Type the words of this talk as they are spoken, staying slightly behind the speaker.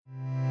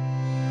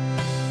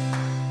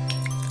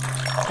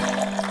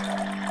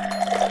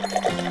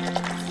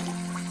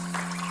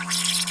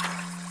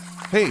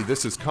Hey,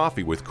 this is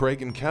Coffee with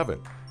Craig and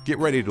Kevin. Get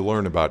ready to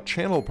learn about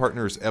Channel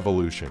Partners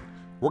Evolution.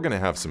 We're going to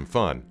have some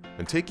fun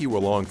and take you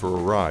along for a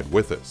ride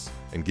with us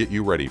and get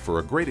you ready for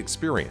a great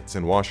experience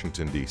in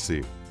Washington,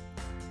 D.C.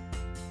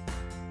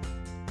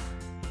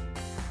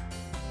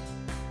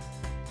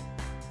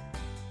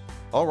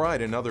 All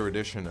right, another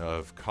edition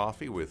of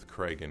Coffee with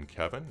Craig and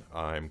Kevin.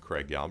 I'm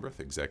Craig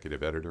Galbraith,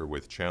 Executive Editor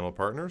with Channel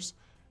Partners,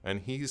 and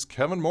he's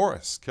Kevin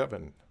Morris.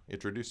 Kevin,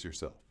 introduce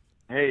yourself.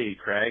 Hey,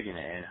 Craig,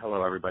 and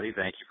hello, everybody.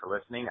 Thank you for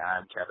listening.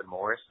 I'm Kevin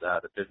Morris,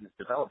 the Business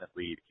Development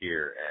Lead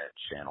here at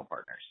Channel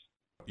Partners.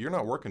 You're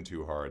not working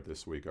too hard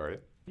this week, are you?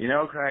 You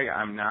know, Craig,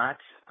 I'm not.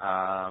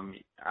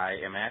 I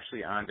am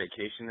actually on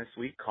vacation this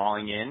week,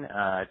 calling in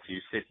to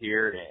sit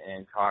here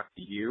and talk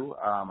to you.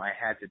 I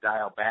had to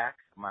dial back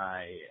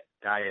my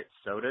diet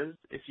sodas,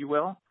 if you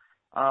will,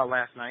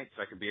 last night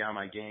so I could be on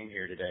my game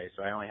here today.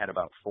 So I only had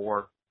about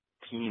 14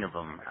 of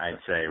them, I'd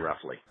say,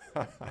 roughly.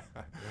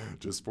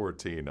 Just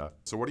 14.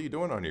 So what are you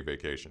doing on your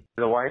vacation?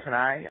 The wife and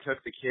I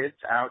took the kids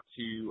out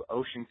to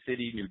Ocean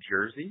City, New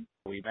Jersey.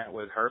 We met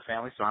with her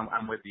family, so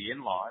I'm with the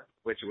in-laws,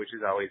 which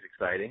is always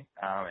exciting,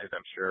 as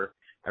I'm sure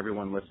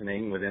everyone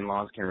listening with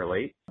in-laws can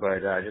relate. But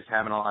just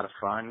having a lot of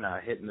fun,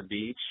 hitting the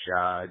beach,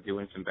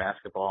 doing some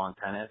basketball and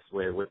tennis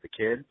with the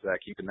kids,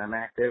 keeping them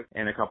active,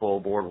 and a couple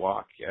of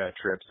boardwalk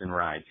trips and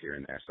rides here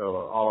and there. So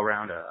all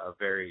around a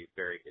very,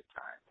 very good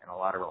time and a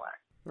lot of relaxing.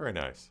 Very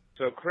nice.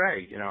 So,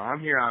 Craig, I'm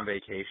here on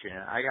vacation.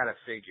 I got to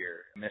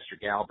figure Mr.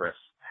 Galbraith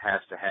has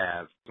to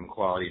have some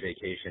quality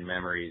vacation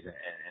memories and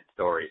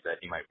stories that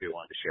he might be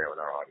willing to share with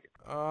our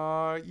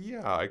audience.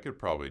 Yeah, I could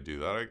probably do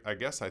that. I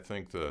guess I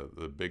think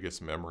the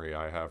biggest memory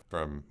I have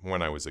from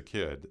when I was a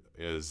kid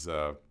is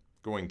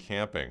going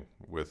camping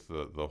with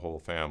the whole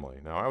family.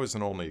 Now, I was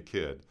an only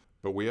kid,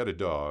 but we had a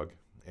dog,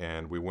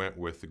 and we went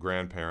with the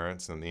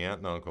grandparents and the aunt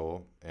and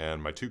uncle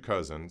and my two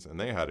cousins, and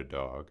they had a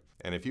dog.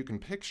 And if you can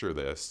picture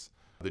this,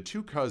 the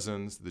two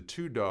cousins, the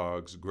two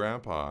dogs,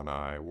 Grandpa and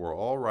I were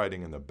all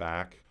riding in the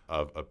back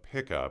of a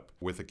pickup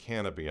with a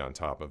canopy on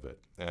top of it.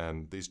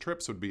 And these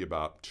trips would be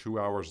about 2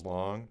 hours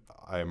long.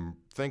 I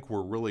think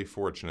we're really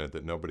fortunate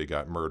that nobody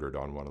got murdered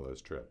on one of those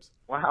trips.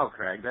 Wow,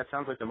 Craig, that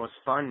sounds like the most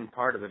fun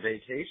part of the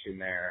vacation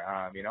there,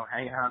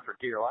 hanging on for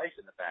dear life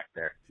in the back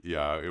there.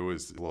 Yeah, it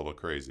was a little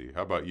crazy.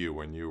 How about you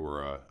when you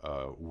were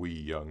a wee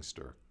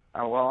youngster?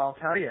 Well, I'll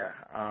tell you,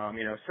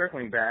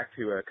 circling back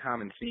to a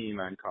common theme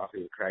on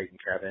Coffee with Craig and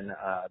Kevin,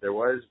 there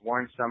was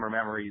one summer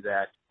memory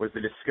that was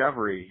the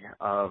discovery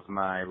of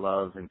my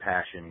love and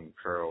passion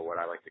for what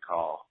I like to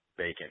call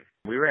bacon.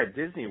 We were at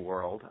Disney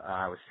World.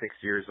 I was 6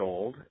 years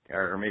old,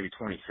 or maybe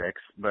 26,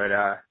 but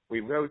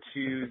we go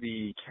to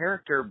the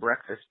character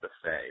breakfast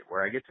buffet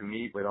where I get to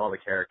meet with all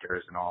the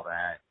characters and all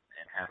that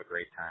and have a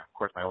great time. Of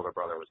course, my older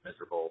brother was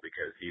miserable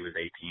because he was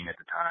 18 at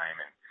the time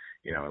and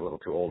a little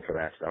too old for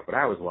that stuff, but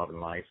I was loving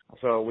life.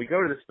 So we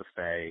go to this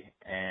buffet,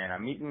 and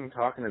I'm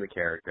talking to the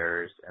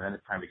characters, and then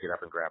it's time to get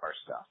up and grab our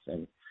stuff.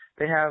 And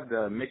they have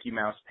the Mickey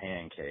Mouse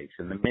pancakes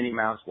and the Minnie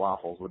Mouse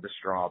waffles with the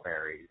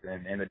strawberries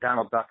and the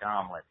Donald Duck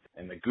omelet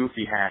and the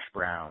Goofy hash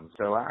browns.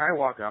 So I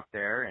walk up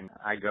there, and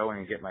I go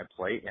and get my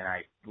plate, and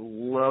I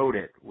load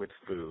it with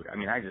food.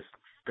 I just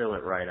fill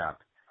it right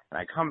up. And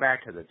I come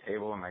back to the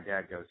table, and my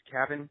dad goes,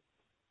 "Kevin,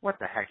 what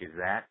the heck is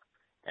that?"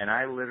 And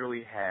I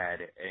literally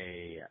had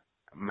a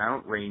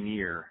Mount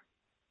Rainier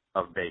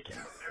of bacon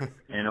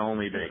and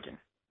only bacon.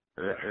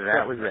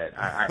 That was it.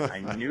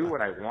 I knew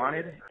what I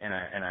wanted, and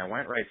I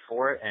went right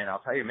for it. And I'll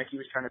tell you, Mickey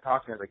was trying to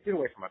talk to me. I was like, "Get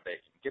away from my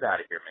bacon. Get out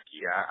of here,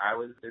 Mickey." I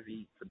was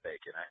busy eating some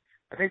bacon.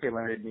 I think they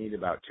limited me to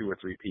about 2 or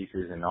 3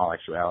 pieces in all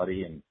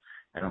actuality, and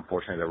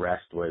unfortunately the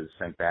rest was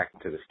sent back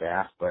to the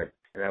staff. But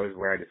that was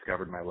where I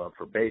discovered my love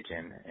for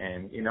bacon.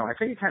 And, I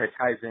think it kind of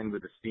ties in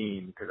with the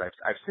theme because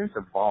I've since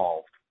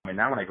evolved.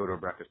 Now when I go to a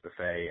breakfast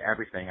buffet,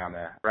 everything on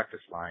the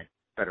breakfast line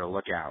better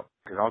look out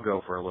because I'll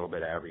go for a little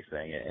bit of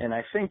everything. And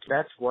I think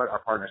that's what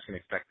our partners can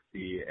expect to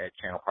see at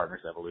Channel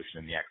Partners Evolution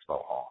in the Expo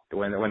Hall.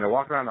 When they're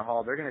walking around the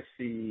hall, they're going to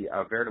see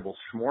a veritable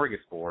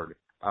smorgasbord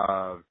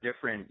of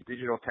different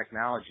digital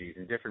technologies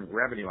and different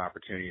revenue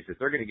opportunities that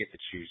they're going to get to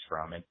choose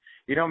from. And,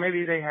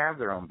 maybe they have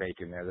their own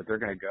bacon there that they're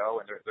going to go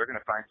and they're going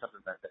to find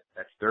something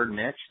that's their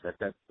niche,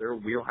 that's their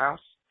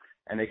wheelhouse,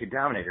 and they could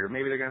dominate it. Or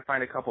maybe they're going to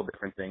find a couple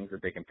different things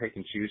that they can pick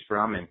and choose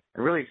from and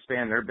really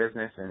expand their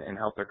business and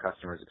help their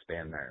customers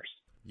expand theirs.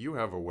 You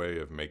have a way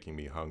of making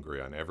me hungry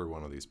on every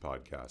one of these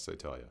podcasts, I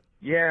tell you.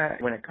 Yeah,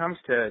 when it comes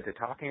to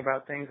talking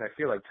about things, I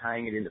feel like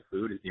tying it into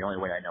food is the only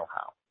way I know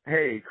how.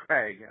 Hey,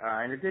 Craig,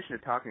 in addition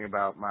to talking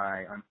about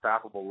my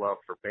unstoppable love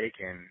for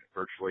bacon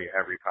virtually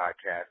every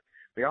podcast,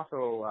 we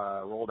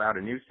also rolled out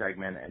a new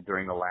segment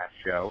during the last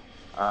show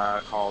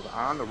called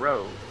On the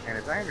Road. And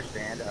as I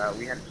understand,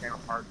 we had a Channel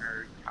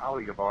Partners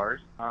colleague of ours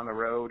on the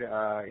road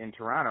in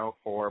Toronto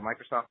for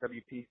Microsoft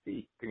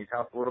WPC. Can you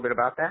tell us a little bit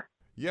about that?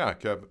 Yeah,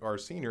 Kev, our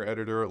senior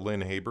editor,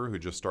 Lynn Haber, who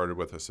just started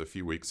with us a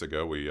few weeks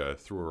ago, we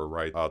threw her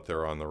right out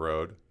there on the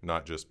road,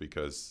 not just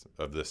because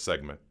of this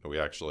segment. We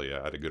actually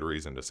had a good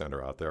reason to send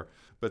her out there.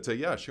 But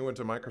yeah, she went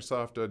to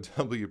Microsoft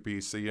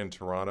WPC in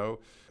Toronto,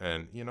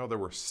 and, there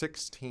were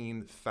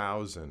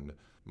 16,000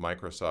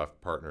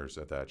 Microsoft partners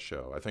at that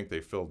show. I think they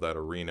filled that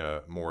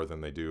arena more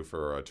than they do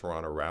for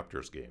Toronto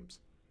Raptors games.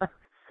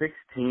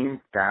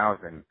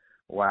 16,000.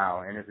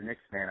 Wow. And as a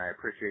Knicks fan, I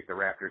appreciate the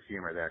Raptors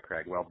humor there,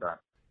 Craig. Well done.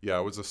 Yeah,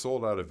 it was a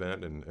sold-out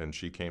event, and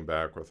she came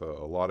back with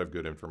a lot of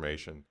good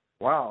information.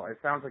 Well, it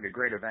sounds like a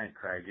great event,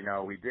 Craig.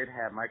 We did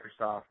have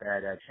Microsoft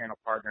at Channel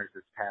Partners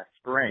this past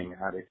spring.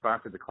 They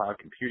sponsored the Cloud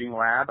Computing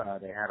Lab.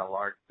 They had a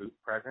large booth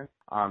presence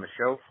on the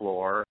show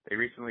floor. They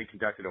recently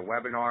conducted a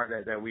webinar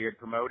that we had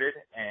promoted,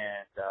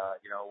 and,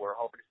 we're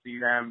hoping to see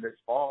them this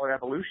fall at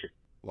Evolution.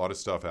 A lot of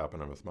stuff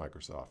happening with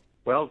Microsoft.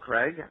 Well,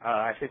 Craig,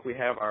 I think we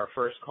have our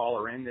first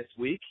caller in this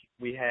week.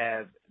 We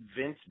have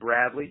Vince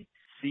Bradley,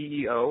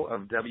 CEO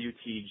of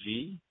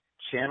WTG,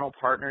 Channel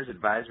Partners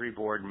Advisory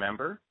Board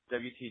member.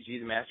 WTG,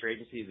 the master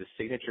agency, is a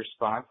signature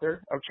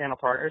sponsor of Channel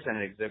Partners and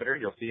an exhibitor.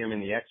 You'll see him in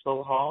the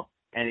expo hall.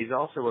 And he's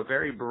also a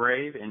very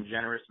brave and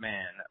generous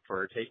man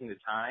for taking the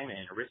time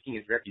and risking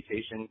his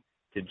reputation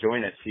to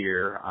join us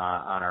here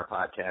on our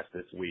podcast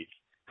this week.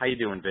 How you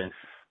doing, Vince?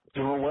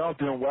 Doing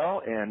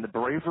well, and the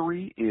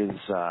bravery is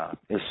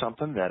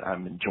something that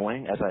I'm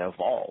enjoying as I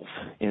evolve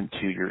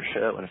into your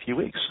show in a few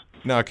weeks.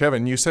 Now,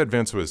 Kevin, you said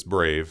Vince was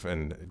brave,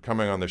 and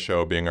coming on the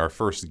show, being our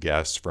first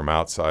guest from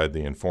outside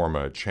the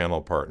Informa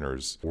Channel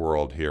Partners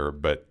world here,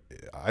 but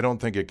I don't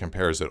think it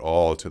compares at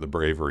all to the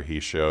bravery he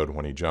showed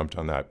when he jumped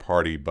on that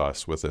party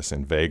bus with us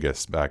in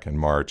Vegas back in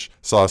March.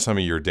 Saw some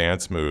of your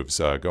dance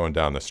moves going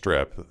down the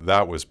strip.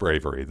 That was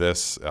bravery.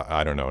 This,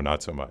 I don't know,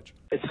 not so much.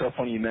 It's so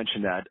funny you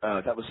mentioned that.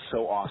 That was so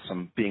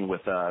awesome being with,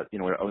 I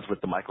was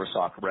with the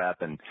Microsoft rep,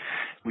 and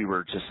we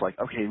were just like,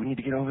 okay, we need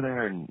to get over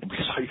there. And we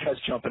saw you guys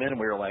jumping in, and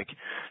we were like,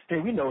 hey,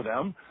 we know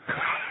them.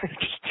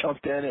 Just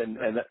jumped in,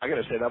 and I got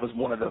to say, that was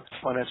one of the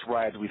funnest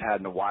rides we've had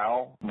in a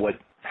while. What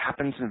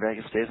happens in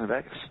Vegas stays in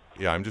Vegas.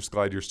 Yeah, I'm just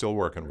glad you're still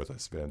working with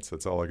us, Vince.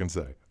 That's all I can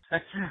say.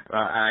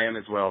 I am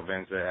as well,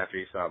 Vince, after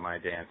you saw my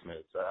dance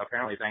moves.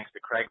 Apparently, thanks to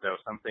Craig, though,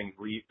 some things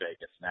leave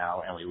Vegas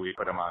now, and we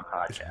put them on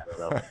podcast.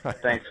 So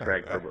thanks,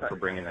 Craig, for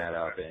bringing that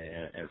up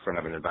in front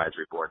of an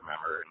advisory board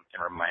member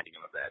and reminding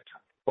him of that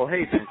time. Well,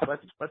 hey, Vince,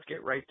 let's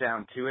get right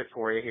down to it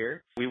for you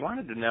here. We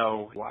wanted to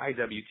know why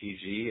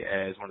WTG,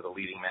 as one of the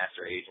leading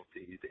master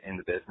agencies in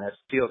the business,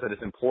 feels that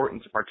it's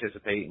important to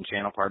participate in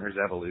Channel Partners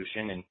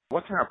Evolution, and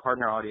what can our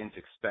partner audience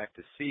expect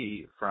to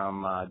see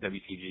from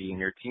WTG and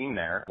your team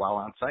there while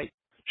on site?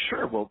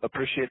 Sure. Well,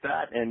 appreciate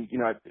that. And,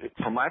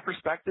 from my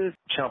perspective,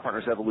 Channel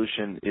Partners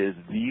Evolution is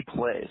the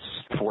place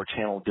for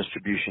channel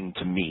distribution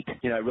to meet.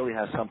 It really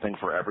has something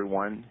for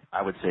everyone.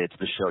 I would say it's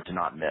the show to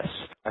not miss.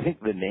 I think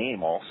the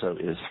name also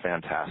is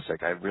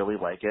fantastic. I really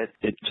like it.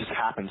 It just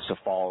happens to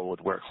fall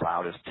with where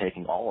cloud is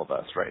taking all of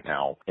us right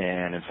now.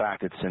 And in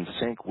fact, it's in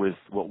sync with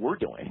what we're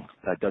doing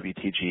at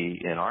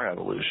WTG in our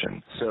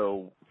evolution.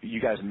 So you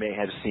guys may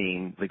have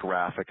seen the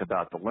graphic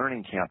about the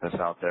Learning Campus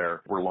out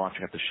there we're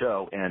launching at the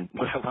show, and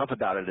what I love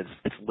about it is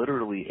it's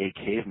literally a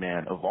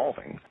caveman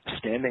evolving,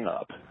 standing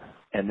up,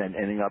 and then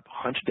ending up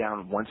hunched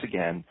down once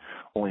again,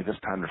 only this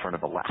time in front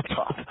of a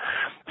laptop.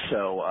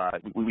 So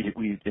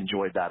we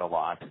enjoyed that a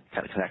lot,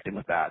 kind of connecting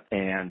with that.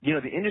 And,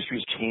 the industry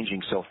is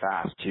changing so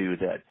fast, too,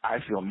 that I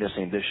feel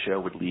missing this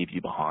show would leave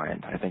you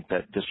behind. I think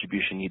that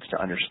distribution needs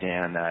to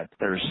understand that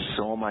there's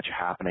so much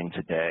happening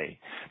today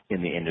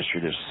in the industry.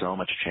 There's so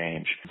much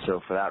change.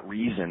 So for that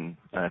reason,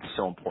 it's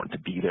so important to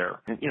be there.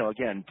 And,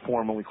 again,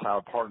 formally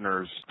Cloud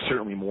Partners,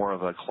 certainly more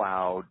of a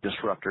cloud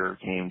disruptor,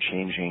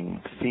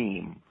 game-changing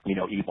theme,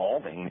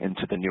 evolving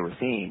into the newer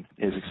theme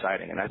is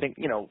exciting. And I think,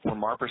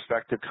 from our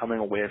perspective, coming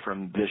away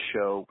from this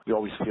show, we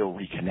always feel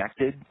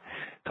reconnected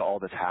to all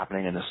that's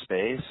happening in the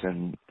space,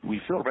 and we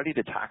feel ready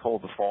to tackle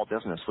the fall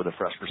business with a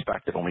fresh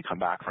perspective when we come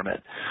back from it.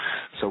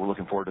 So we're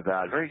looking forward to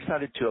that. Very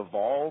excited to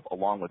evolve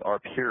along with our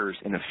peers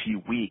in a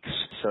few weeks.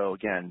 So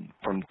again,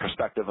 from the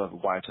perspective of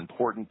why it's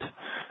important,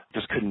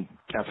 just couldn't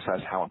emphasize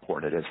how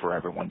important it is for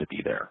everyone to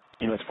be there.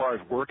 As far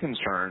as we're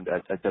concerned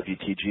at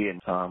WTG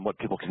and what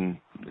people can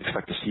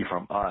expect to see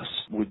from us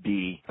would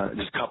be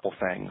just a couple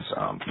things.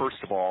 First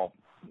of all,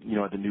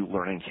 the new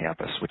Learning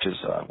Campus, which is,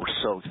 we're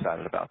so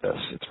excited about this.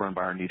 It's run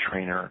by our new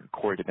trainer,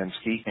 Corey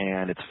Dubinsky,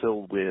 and it's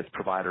filled with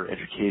provider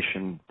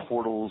education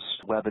portals,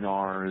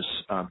 webinars,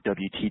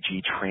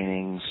 WTG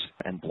trainings,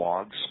 and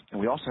blogs. And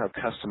we also have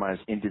customized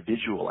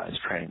individualized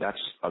training. That's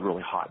a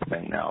really hot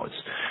thing now. It's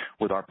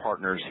with our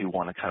partners who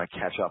want to kind of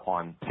catch up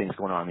on things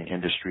going on in the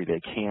industry.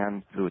 They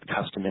can do with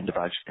custom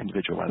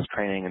individualized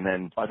training, and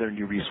then other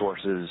new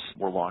resources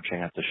we're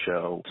launching at the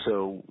show.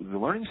 So the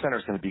Learning Center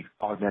is going to be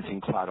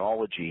augmenting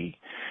Cloudology,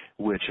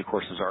 which, of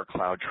course, is our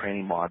cloud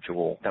training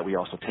module that we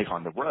also take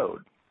on the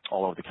road.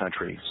 all over the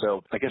country.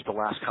 So I guess the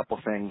last couple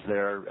of things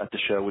there at the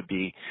show would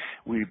be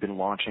we've been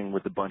launching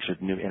with a bunch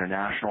of new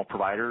international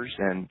providers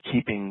and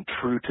keeping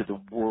true to the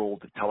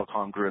World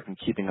Telecom Group and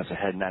keeping us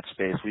ahead in that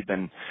space. We've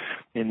been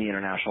in the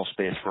international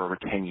space for over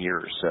 10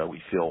 years, so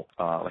we feel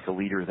like a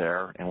leader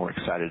there, and we're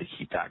excited to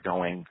keep that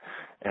going.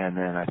 And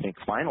then I think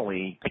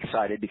finally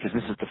excited because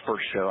this is the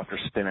first show after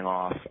spinning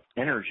off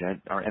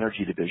Energint, our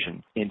energy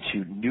division,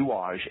 into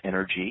Nuage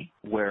Energy,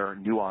 where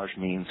Nuage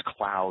means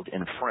cloud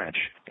in French.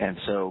 And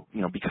so,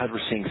 because we're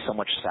seeing so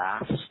much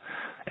SaaS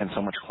and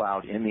so much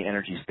cloud in the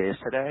energy space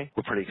today,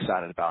 we're pretty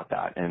excited about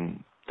that.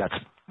 And that's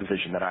the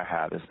vision that I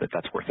have, is that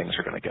that's where things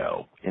are going to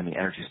go in the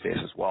energy space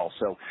as well.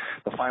 So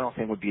the final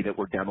thing would be that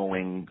we're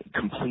demoing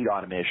complete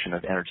automation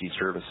of energy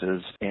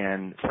services.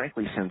 And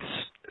frankly, since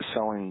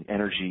selling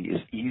energy is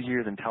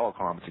easier than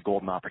telecom, it's a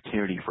golden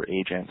opportunity for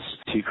agents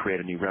to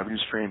create a new revenue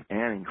stream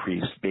and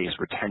increase base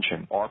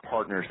retention. Our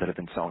partners that have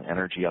been selling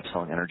energy,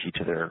 upselling energy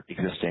to their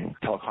existing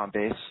telecom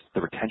base,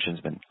 the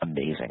retention's been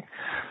amazing.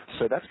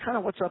 So that's kind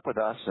of what's up with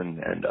us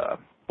and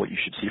what you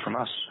should see from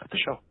us at the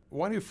show.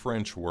 Why do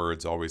French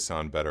words always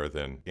sound better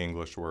than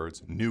English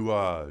words?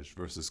 Nuage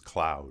versus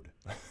cloud.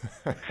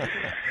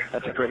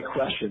 That's a great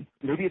question.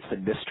 Maybe it's the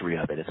mystery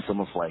of it. It's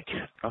almost like,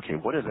 okay,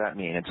 what does that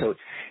mean? And so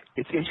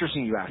it's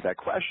interesting you ask that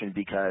question,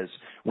 because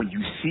when you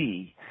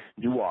see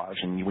Nuage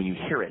and when you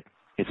hear it,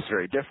 it's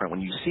very different.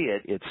 When you see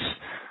it, it's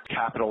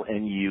capital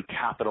N-U,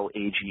 capital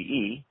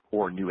A-G-E,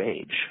 or New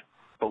Age.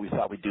 But we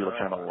thought we'd do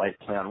kind of a light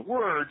play on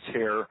words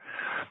here,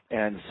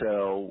 and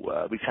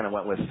so we kind of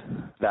went with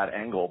that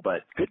angle.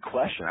 But good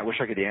question. I wish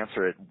I could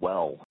answer it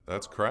well.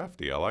 That's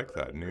crafty. I like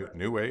that.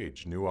 New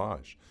age,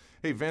 Nuage.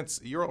 Hey,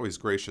 Vince, you're always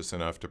gracious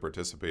enough to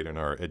participate in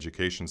our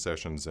education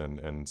sessions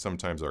and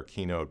sometimes our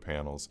keynote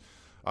panels.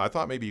 I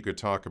thought maybe you could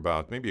talk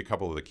about maybe a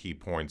couple of the key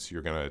points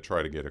you're going to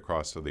try to get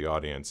across to the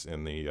audience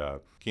in the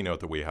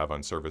keynote that we have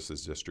on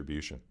services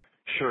distribution.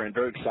 Sure, and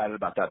very excited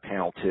about that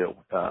panel too.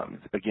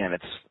 Again,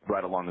 it's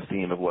right along the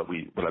theme of what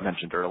I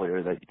mentioned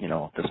earlier, that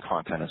this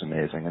content is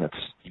amazing and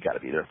you got to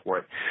be there for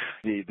it.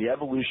 The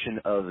evolution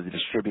of the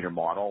distributor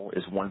model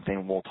is one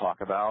thing we'll talk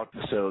about.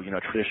 So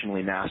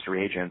traditionally master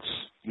agents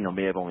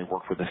may have only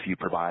worked with a few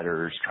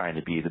providers, trying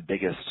to be the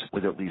biggest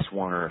with at least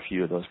one or a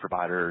few of those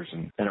providers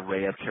and an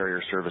array of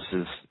carrier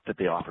services that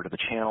they offer to the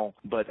channel.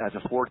 But as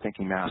a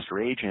forward-thinking master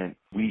agent,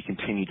 we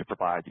continue to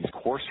provide these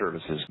core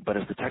services. But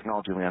as the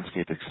technology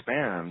landscape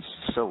expands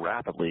so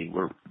rapidly,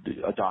 we're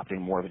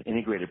adopting more of an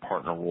integrated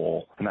partner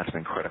role, and that's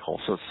been critical.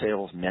 So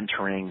sales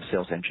mentoring,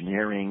 sales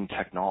engineering,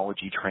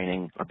 technology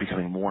training are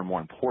becoming more and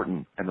more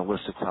important, and the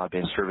list of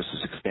cloud-based services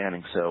is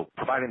expanding. So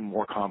providing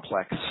more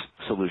complex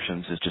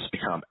solutions has just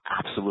become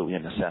absolutely a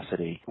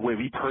necessity. The way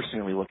we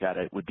personally look at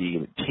it would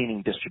be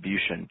teaming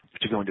distribution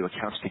to go into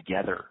accounts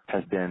together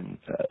has been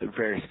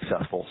very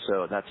successful.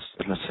 So that's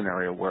in a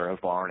scenario where a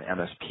VAR and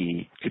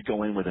MSP could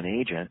go in with an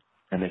agent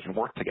and they can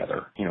work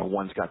together.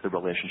 One's got the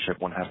relationship,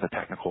 one has the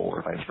technical,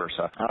 or vice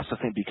versa. I also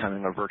think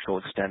becoming a virtual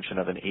extension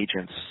of an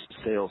agent's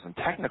sales and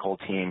technical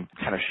team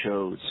kind of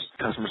shows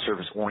customer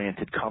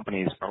service-oriented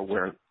companies are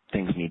where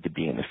things need to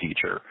be in the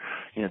future.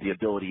 The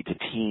ability to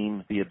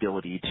team, the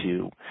ability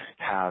to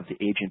have the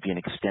agent be an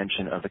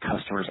extension of the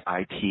customer's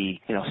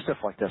IT, stuff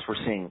like this we're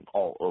seeing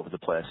all over the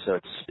place. So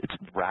it's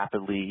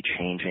rapidly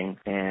changing.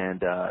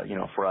 And,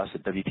 for us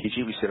at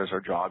WTG, we see it as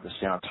our job to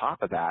stay on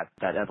top of that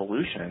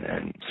evolution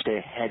and stay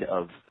ahead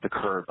of the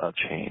curve of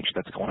change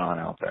that's going on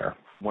out there.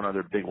 One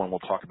other big one we'll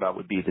talk about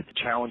would be the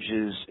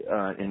challenges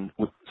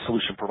with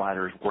solution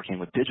providers working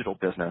with digital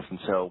business. And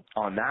so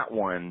on that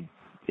one,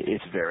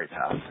 it's very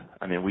tough.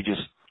 I mean, we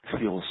just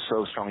feel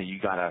so strongly you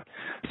got to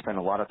spend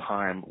a lot of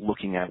time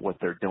looking at what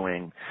they're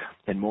doing.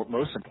 And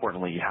most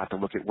importantly, you have to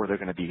look at where they're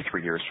going to be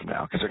 3 years from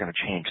now, because they're going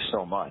to change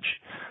so much.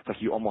 Like,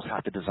 you almost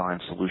have to design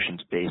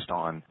solutions based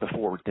on the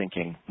forward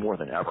thinking more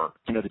than ever.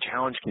 The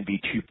challenge can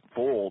be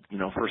twofold.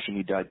 First you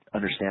need to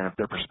understand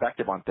their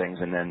perspective on things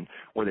and then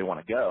where they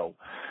want to go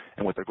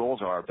and what their goals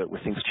are. But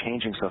with things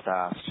changing so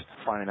fast,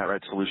 finding that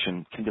right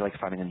solution can be like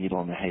finding a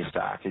needle in a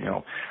haystack.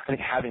 I think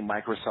having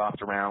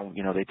Microsoft around,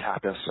 they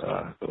tapped us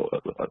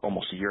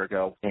almost a year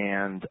ago,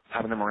 and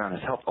having them around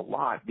has helped a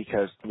lot,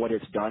 because what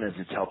it's done is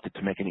it's helped it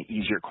to make an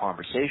easier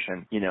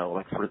conversation.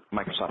 Like for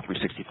Microsoft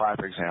 365,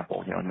 for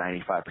example,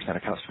 95%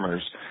 of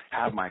customers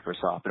have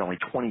Microsoft, but only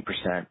 20%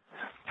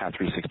 have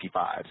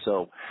 365.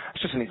 So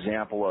it's just an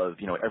example of,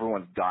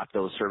 everyone's got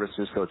those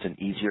services, so it's an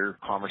easier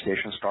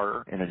conversation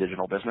starter in a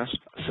digital business.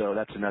 So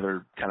that's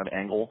another kind of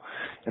angle.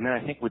 And then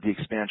I think with the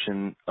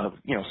expansion of,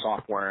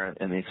 software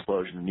and the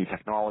explosion of new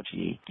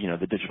technology,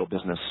 the digital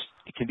business,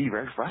 it can be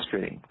very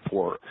frustrating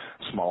for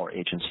smaller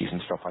agencies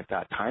and stuff like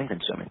that, time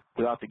consuming.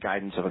 Without the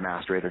guidance of a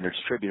master agent or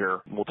distributor,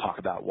 we'll talk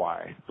about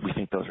why we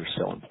think those are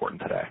so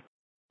important today.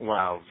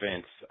 Wow,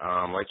 Vince,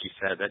 like you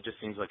said, that just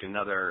seems like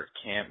another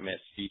can't-miss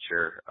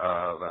feature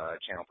of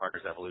Channel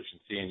Partners Evolution,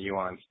 seeing you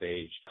on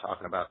stage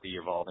talking about the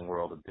evolving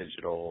world of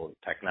digital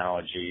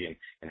technology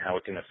and how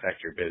it can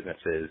affect your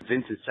businesses.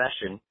 Vince's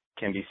session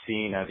can be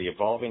seen at the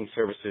Evolving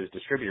Services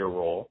Distributor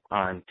role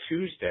on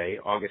Tuesday,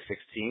 August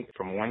 16th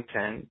from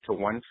 1:10 to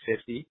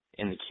 1:50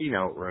 in the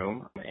keynote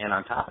room. And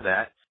on top of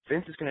that,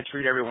 Vince is going to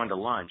treat everyone to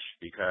lunch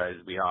because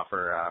we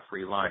offer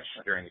free lunch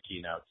during the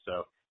keynote.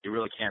 So you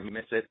really can't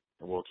miss it.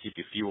 It will keep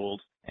you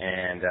fueled,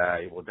 and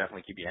it will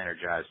definitely keep you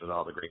energized with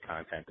all the great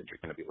content that you're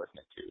going to be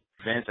listening to.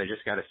 Vince, I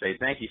just got to say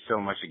thank you so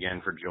much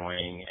again for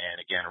joining and,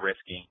 again,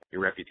 risking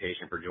your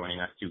reputation for joining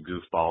us two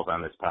goofballs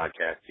on this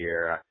podcast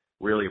here.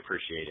 Really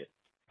appreciate it.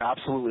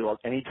 Absolutely. Well,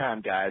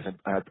 anytime, guys.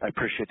 I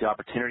appreciate the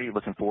opportunity.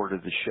 Looking forward to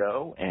the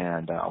show,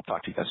 and I'll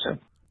talk to you guys soon.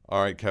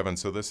 All right, Kevin,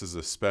 so this is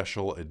a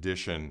special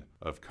edition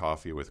of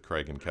Coffee with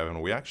Craig and Kevin.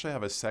 We actually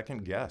have a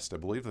second guest. I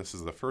believe this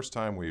is the first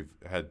time we've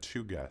had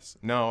two guests.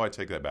 No, I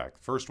take that back.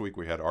 First week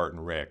we had Art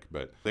and Rick,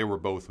 but they were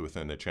both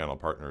within the Channel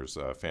Partners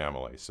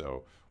family.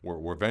 So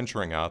we're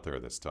venturing out there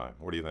this time.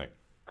 What do you think?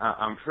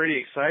 I'm pretty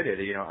excited.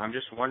 I'm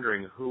just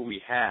wondering who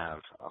we have.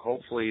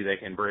 Hopefully they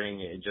can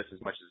bring in just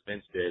as much as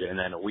Vince did, and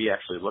then we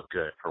actually look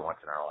good for once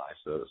in our lives.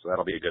 So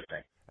that'll be a good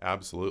thing.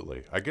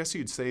 Absolutely. I guess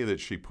you'd say that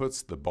she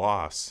puts the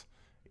boss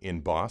in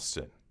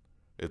Boston.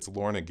 It's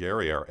Lorna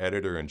Gary, our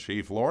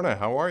editor-in-chief. Lorna,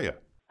 how are you?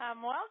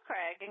 I'm well,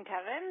 Craig and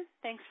Kevin.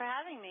 Thanks for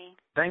having me.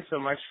 Thanks so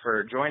much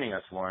for joining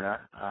us, Lorna.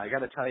 I got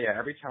to tell you,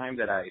 every time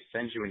that I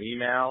send you an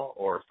email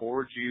or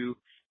forward you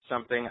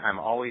something, I'm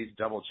always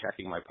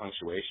double-checking my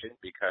punctuation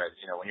because,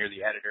 when you're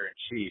the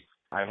editor-in-chief,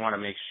 I want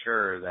to make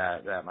sure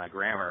that my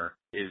grammar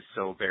is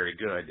so very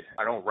good.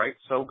 I don't write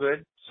so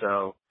good,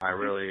 so I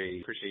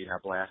really appreciate you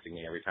not blasting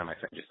me every time I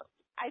send you something.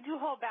 I do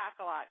hold back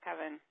a lot,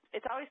 Kevin.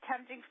 It's always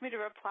tempting for me to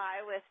reply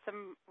with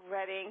some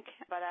red ink,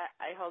 but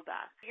I hold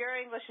back. Your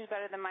English is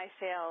better than my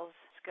sales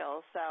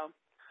skills, so.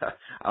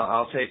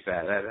 I'll take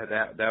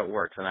that. That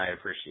works, and I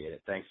appreciate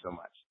it. Thanks so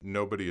much.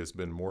 Nobody has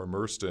been more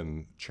immersed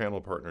in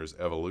Channel Partners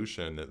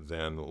evolution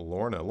than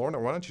Lorna. Lorna,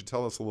 why don't you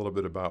tell us a little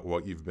bit about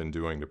what you've been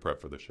doing to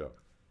prep for the show?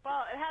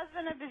 Well, it has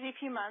been a busy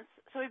few months.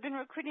 So we've been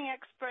recruiting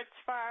experts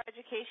for our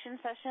education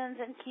sessions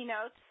and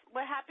keynotes.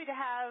 We're happy to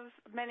have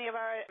many of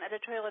our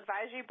editorial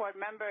advisory board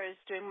members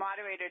doing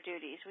moderator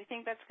duties. We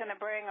think that's going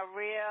to bring a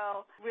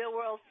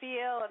real-world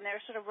feel, and they're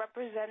sort of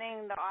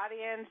representing the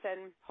audience,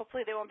 and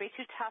hopefully they won't be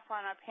too tough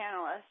on our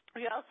panelists.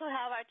 We also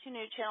have our two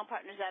new Channel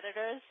Partners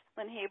editors,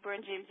 Lynn Haber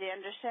and James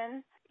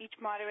Anderson, each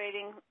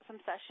moderating some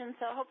sessions.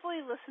 So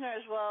hopefully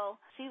listeners will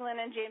see Lynn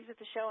and James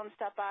at the show and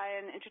stop by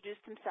and introduce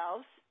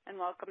themselves and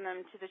welcome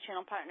them to the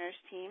Channel Partners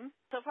team.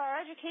 So for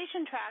our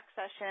education track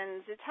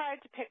sessions, it's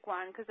hard to pick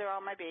one because they're all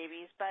my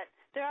babies, but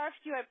there are a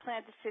few I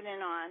plan to sit in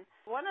on.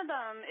 One of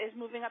them is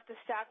moving up the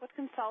stack with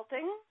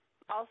consulting.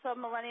 Also,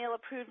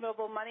 millennial-approved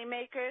mobile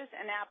moneymakers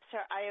and apps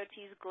or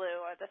IoT's glue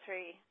are the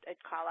three I'd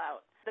call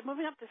out. The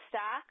moving up the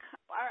stack,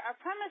 our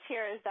premise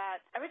here is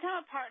that every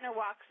time a partner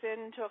walks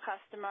into a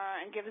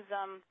customer and gives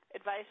them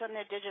advice on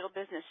their digital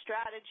business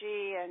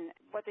strategy and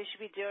what they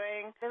should be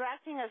doing, they're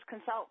acting as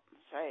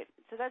consultants, right?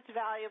 So that's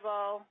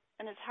valuable,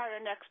 and it's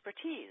hard-earned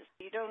expertise.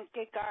 You don't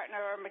get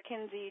Gartner or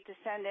McKinsey to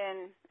send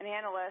in an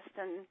analyst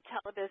and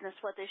tell a business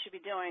what they should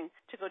be doing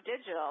to go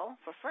digital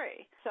for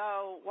free.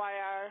 So why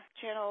are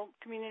channel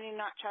community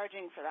not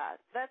charging for that?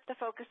 That's the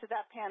focus of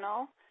that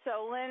panel.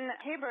 So Lynn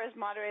Haber is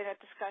moderating that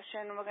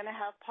discussion. We're going to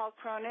have Paul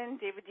Cronin,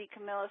 David D.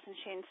 Camillus, and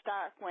Shane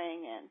Stark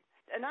weighing in.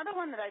 Another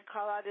one that I'd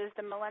call out is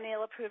the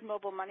millennial-approved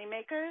mobile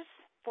moneymakers.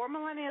 For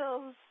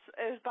millennials,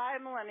 is by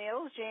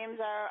millennials. James,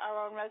 our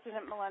own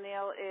resident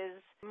millennial, is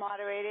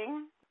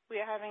moderating. We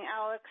are having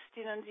Alex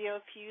Dinonzio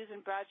Fuse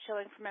and Brad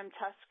Schilling from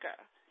M-Tusker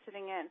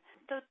sitting in.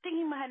 The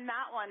thinking behind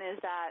that one is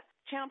that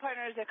channel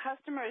partners, their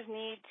customers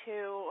need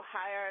to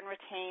hire and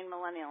retain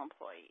millennial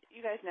employees.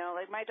 You guys know,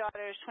 like my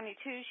daughter is 22,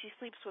 she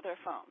sleeps with her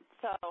phone.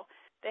 So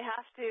they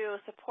have to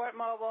support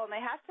mobile, and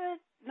they have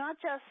to, not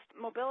just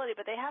mobility,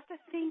 but they have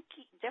to think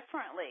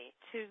differently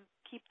to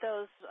keep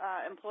those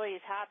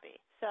employees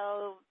happy.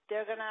 So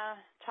they're going to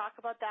talk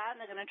about that, and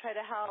they're going to try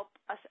to help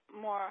us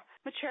more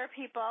mature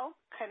people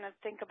kind of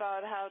think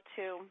about how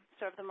to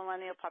serve the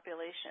millennial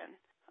population.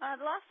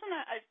 The last one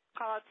I'd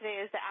call out today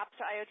is the apps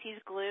or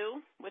IoT's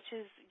glue, which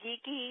is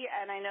geeky,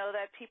 and I know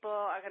that people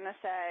are going to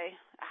say,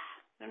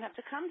 we don't have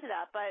to come to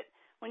that, but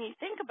when you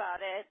think about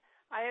it,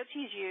 IoT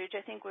is huge.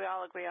 I think we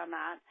all agree on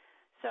that.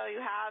 So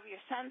you have your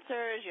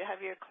sensors, you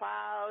have your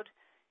cloud,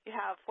 you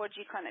have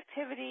 4G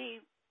connectivity.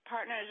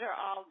 Partners are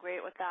all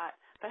great with that,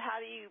 but how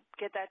do you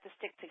get that to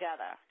stick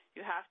together?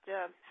 You have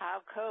to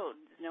have code.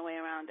 There's no way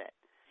around it.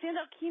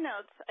 Standout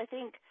keynotes, I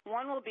think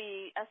one will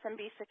be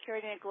SMB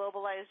Security in a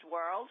Globalized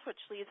World, which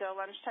leads our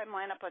lunchtime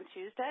lineup on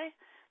Tuesday.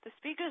 The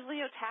speaker is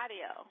Leo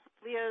Taddeo.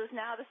 Leo is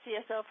now the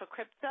CSO for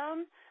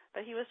Cryptzone,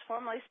 but he was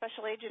formerly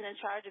special agent in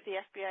charge of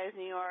the FBI's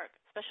New York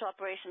Special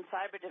Operations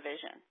Cyber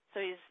Division.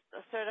 So he's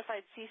a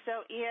certified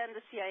CISO and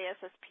the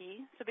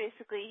CISSP. So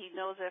basically he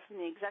knows it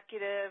from the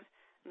executive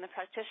and the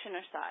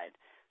practitioner side.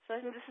 So I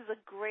think this is a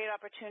great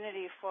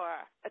opportunity for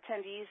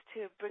attendees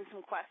to bring some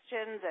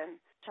questions and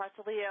talk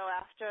to Leo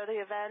after the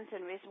event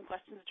and raise some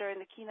questions during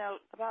the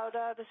keynote about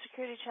the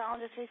security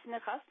challenges facing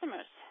their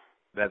customers.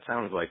 That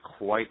sounds like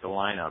quite the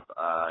lineup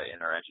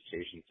in our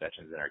education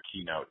sessions and our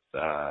keynotes.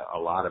 A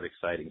lot of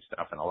exciting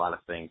stuff and a lot of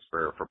things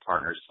for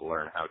partners to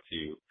learn how to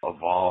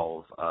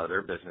evolve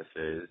their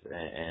businesses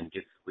and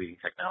get leading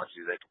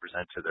technology they can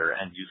present to their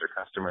end user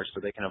customers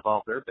so they can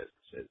evolve their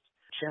businesses.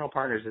 Channel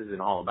Partners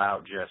isn't all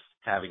about just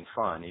having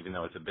fun, even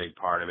though it's a big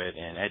part of it,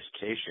 and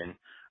education.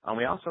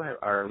 We also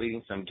are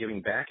leading some giving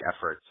back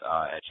efforts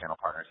at Channel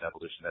Partners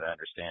Evolution that I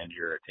understand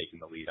you're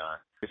taking the lead on.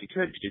 If you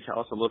could you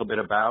tell us a little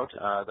bit about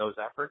those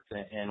efforts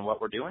and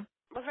what we're doing?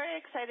 We're very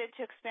excited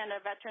to expand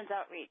our veterans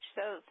outreach.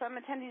 So some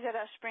attendees at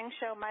our spring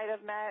show might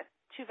have met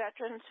 2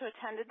 veterans who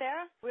attended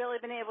there. Really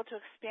been able to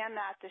expand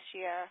that this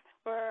year.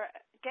 We're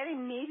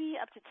getting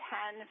maybe up to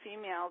 10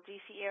 female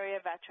DC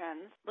area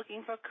veterans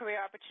looking for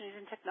career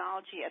opportunities in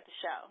technology at the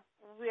show.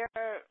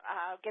 We're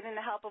getting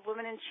the help of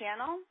Women in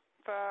Channel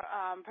for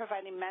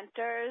providing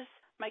mentors.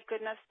 Mike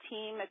Goodenoug's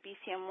team at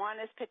BCM1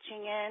 is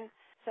pitching in.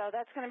 So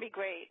that's going to be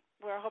great.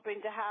 We're hoping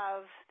to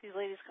have these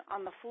ladies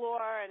on the floor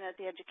and at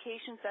the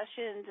education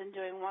sessions and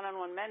doing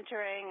one-on-one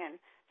mentoring and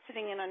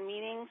sitting in on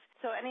meetings.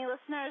 So any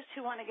listeners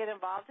who want to get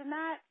involved in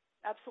that,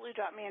 absolutely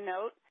drop me a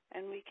note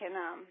and we can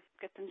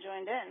get them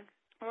joined in.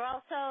 We're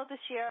also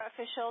this year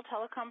official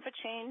Telecom for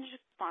Change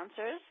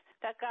sponsors.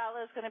 That gala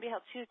is going to be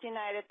held Tuesday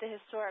night at the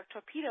historic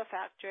Torpedo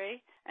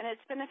Factory, and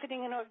it's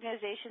benefiting an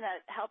organization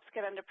that helps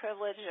get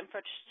underprivileged and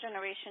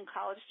first-generation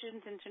college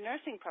students into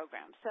nursing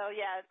programs. So,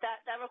 yeah,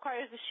 that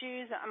requires the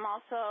shoes. I'm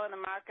also in the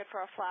market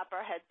for a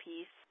flapper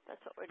headpiece. That's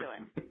what we're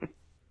doing.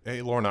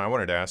 Hey, Lorna, I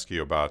wanted to ask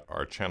you about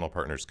our Channel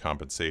Partners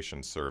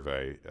compensation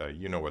survey.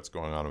 You know what's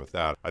going on with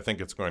that. I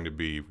think it's going to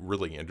be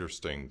really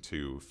interesting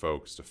to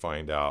folks to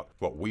find out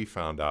what we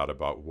found out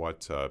about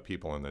what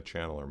people in the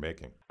channel are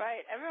making. Right.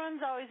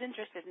 Everyone's always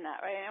interested in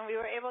that, right? And we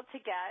were able to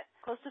get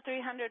close to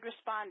 300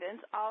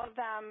 respondents, all of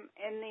them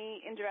in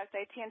the indirect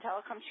IT and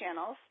telecom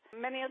channels.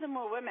 Many of them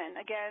were women.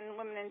 Again,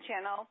 Women in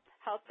Channel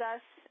helped us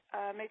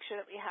make sure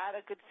that we had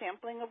a good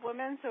sampling of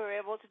women, so we were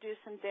able to do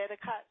some data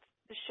cuts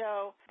to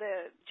show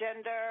the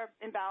gender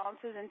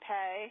imbalances in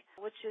pay,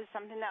 which is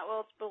something that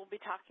we'll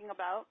be talking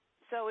about.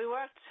 So we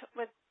worked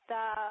with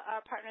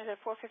our partners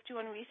at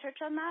 451 Research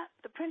on that.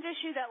 The print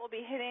issue that will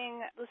be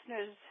hitting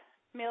listeners'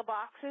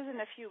 mailboxes in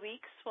a few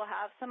weeks will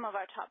have some of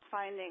our top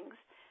findings.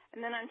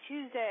 And then on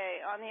Tuesday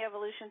on the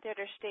Evolution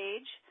Theater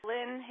stage,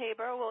 Lynn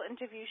Haber will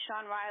interview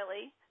Sean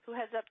Riley, who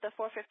heads up the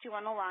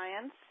 451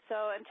 Alliance.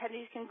 So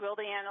attendees can grill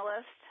the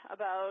analyst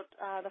about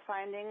the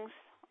findings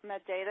on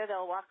that data.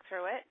 They'll walk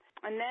through it.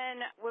 And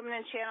then Women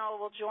in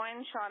Channel will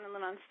join Sean and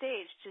Lynn on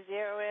stage to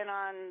zero in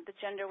on the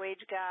gender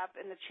wage gap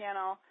in the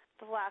channel,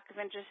 the lack of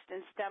interest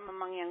in STEM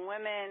among young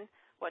women,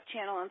 what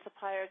channel and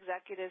supplier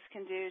executives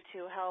can do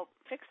to help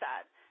fix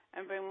that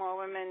and bring more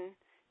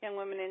young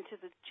women into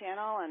the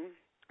channel and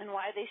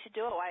why they should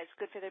do it, why it's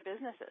good for their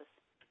businesses.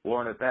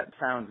 Lorna, that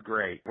sounds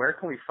great. Where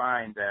can we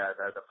find the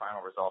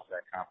final results of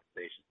that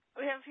compensation?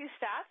 We have a few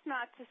stats,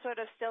 not to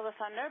sort of steal the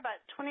thunder, but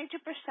 22%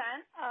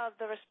 of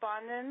the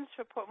respondents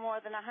report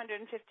more than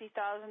 $150,000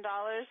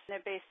 in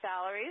their base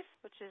salaries,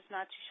 which is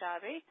not too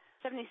shabby.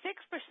 76%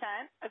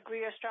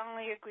 agree or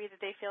strongly agree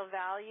that they feel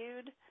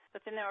valued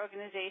within their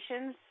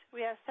organizations.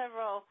 We have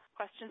several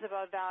questions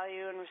about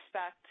value and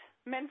respect.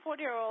 Men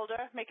 40 or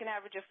older make an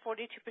average of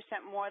 42%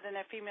 more than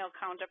their female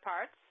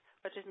counterparts,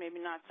 which is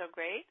maybe not so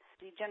great.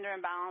 The gender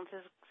imbalance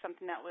is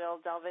something that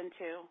we'll delve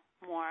into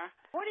more.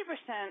 40%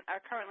 are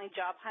currently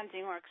job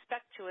hunting or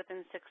expect to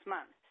within 6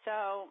 months.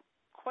 So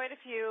quite a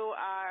few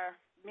are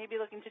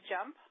maybe looking to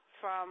jump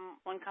from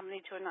one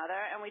company to another,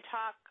 and we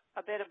talk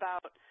a bit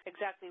about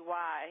exactly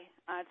why.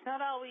 It's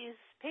not always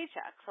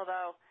paychecks,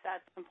 although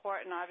that's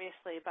important,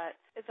 obviously, but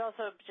it's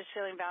also just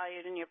feeling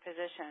valued in your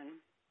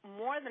position.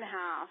 More than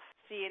half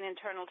see an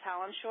internal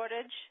talent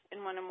shortage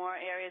in one or more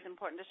areas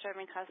important to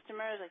serving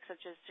customers, like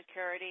such as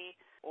security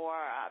or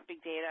big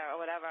data or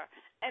whatever.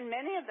 And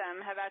many of them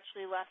have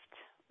actually left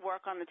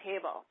work on the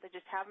table. They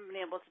just haven't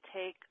been able to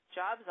take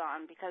jobs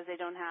on because they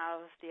don't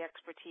have the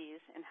expertise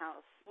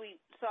in-house.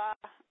 We saw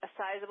a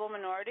sizable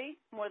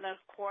minority, more than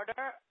a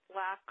quarter,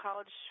 lack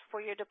college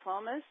 4-year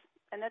diplomas,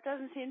 and that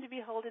doesn't seem to be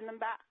holding them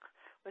back,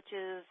 which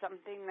is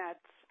something that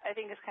I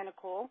think is kind of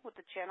cool with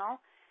the channel.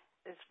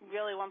 It's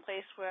really one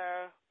place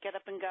where get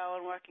up and go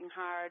and working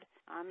hard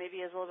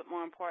maybe is a little bit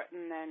more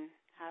important than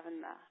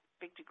having the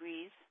big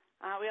degrees.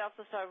 We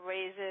also saw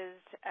raises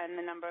and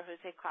the number who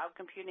say cloud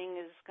computing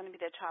is going to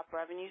be their top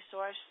revenue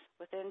source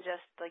within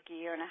just like a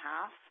year and a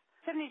half.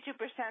 72%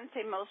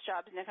 say most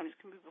jobs in their companies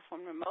can be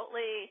performed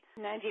remotely.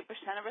 98%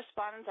 of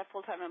respondents are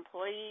full-time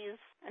employees.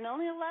 And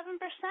only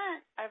 11%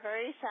 are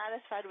very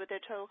satisfied with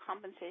their total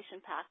compensation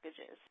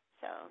packages.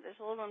 So there's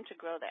a little room to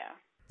grow there.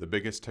 The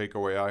biggest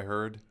takeaway I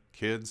heard,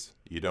 kids,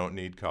 you don't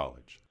need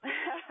college.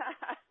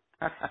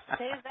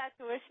 Save that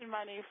tuition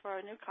money for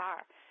a new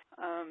car.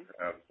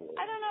 Absolutely.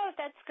 I don't know if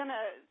that's going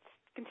to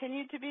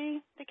continue to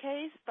be the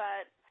case,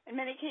 but In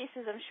many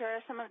cases, I'm sure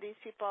some of these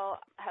people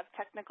have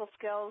technical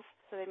skills,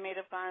 so they may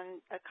have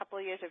gone a couple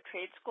of years of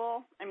trade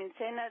school. I mean,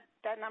 saying that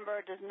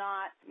number does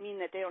not mean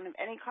that they don't have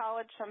any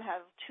college. Some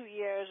have 2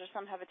 years or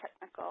some have a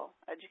technical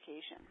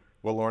education.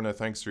 Well, Lorna,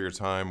 thanks for your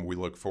time. We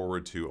look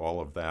forward to all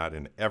of that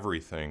and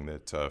everything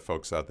that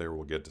folks out there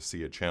will get to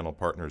see at Channel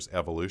Partners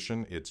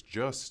Evolution. It's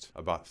just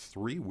about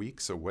 3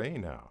 weeks away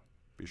now.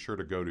 Be sure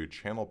to go to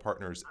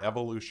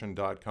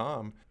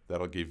channelpartnersevolution.com.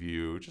 That'll give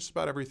you just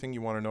about everything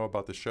you want to know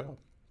about the show.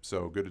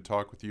 So good to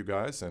talk with you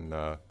guys, and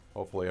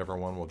hopefully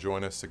everyone will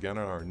join us again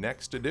on our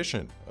next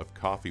edition of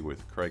Coffee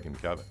with Craig and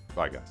Kevin.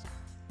 Bye, guys.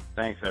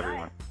 Thanks,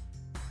 everyone.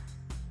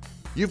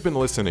 You've been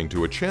listening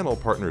to a Channel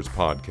Partners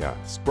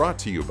podcast brought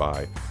to you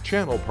by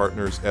Channel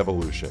Partners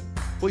Evolution.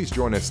 Please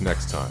join us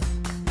next time.